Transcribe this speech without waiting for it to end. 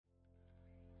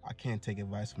I can't take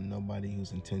advice from nobody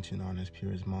whose intention aren't as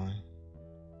pure as mine.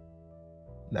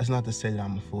 That's not to say that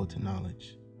I'm a fool to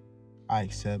knowledge. I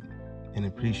accept and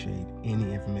appreciate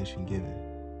any information given,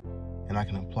 and I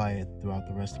can apply it throughout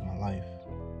the rest of my life.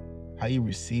 How you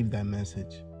receive that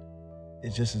message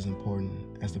is just as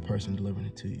important as the person delivering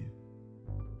it to you.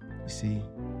 You see,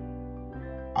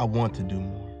 I want to do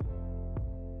more.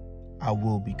 I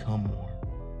will become more.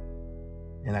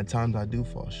 And at times I do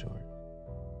fall short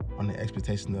on the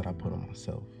expectation that I put on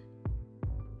myself.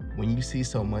 When you see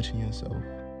so much in yourself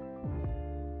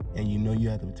and you know you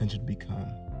have the potential to become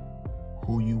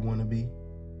who you want to be,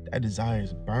 that desire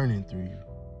is burning through you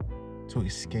to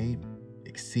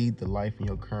exceed the life in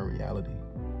your current reality.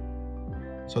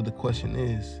 So the question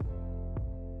is,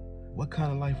 what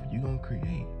kind of life are you going to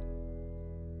create?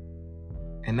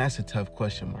 And that's a tough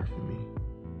question mark for me.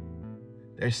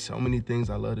 There's so many things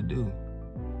I love to do.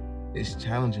 It's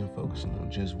challenging focusing on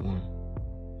just one,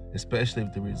 especially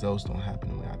if the results don't happen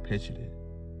the way I pictured it.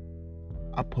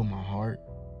 I put my heart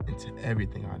into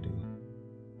everything I do,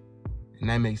 and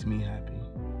that makes me happy,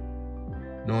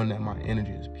 knowing that my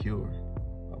energy is pure,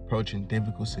 approaching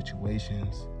difficult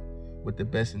situations with the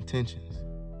best intentions,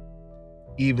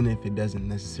 even if it doesn't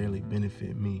necessarily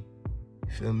benefit me.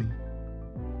 You feel me?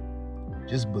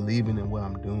 Just believing in what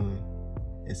I'm doing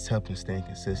is helping staying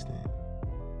consistent.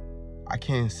 I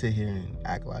can't sit here and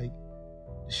act like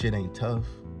the shit ain't tough,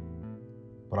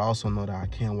 but I also know that I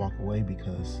can't walk away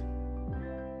because,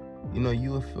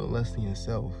 you will feel less than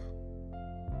yourself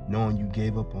knowing you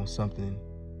gave up on something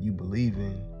you believe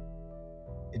in.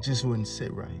 It just wouldn't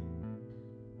sit right.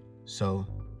 So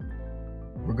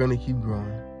we're gonna keep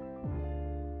growing,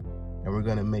 and we're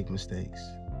gonna make mistakes.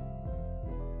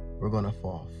 We're gonna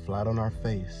fall flat on our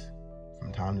face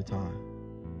from time to time,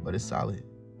 but it's solid.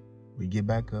 We get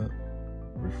back up,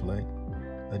 reflect,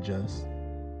 adjust,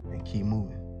 and keep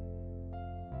moving.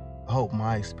 I hope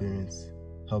my experience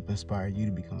helped inspire you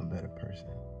to become a better person.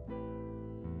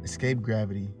 Escape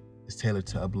Gravity is tailored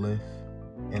to uplift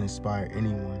and inspire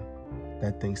anyone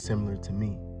that thinks similar to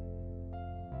me.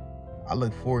 I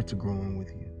look forward to growing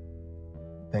with you.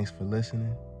 Thanks for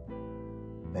listening.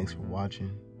 Thanks for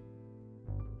watching.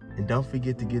 And don't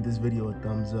forget to give this video a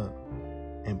thumbs up.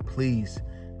 And please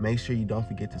make sure you don't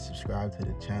forget to subscribe to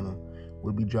the channel.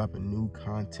 We'll be dropping new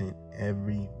content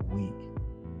every week.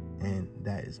 And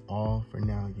that is all for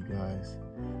now, you guys.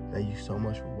 Thank you so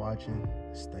much for watching.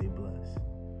 Stay blessed.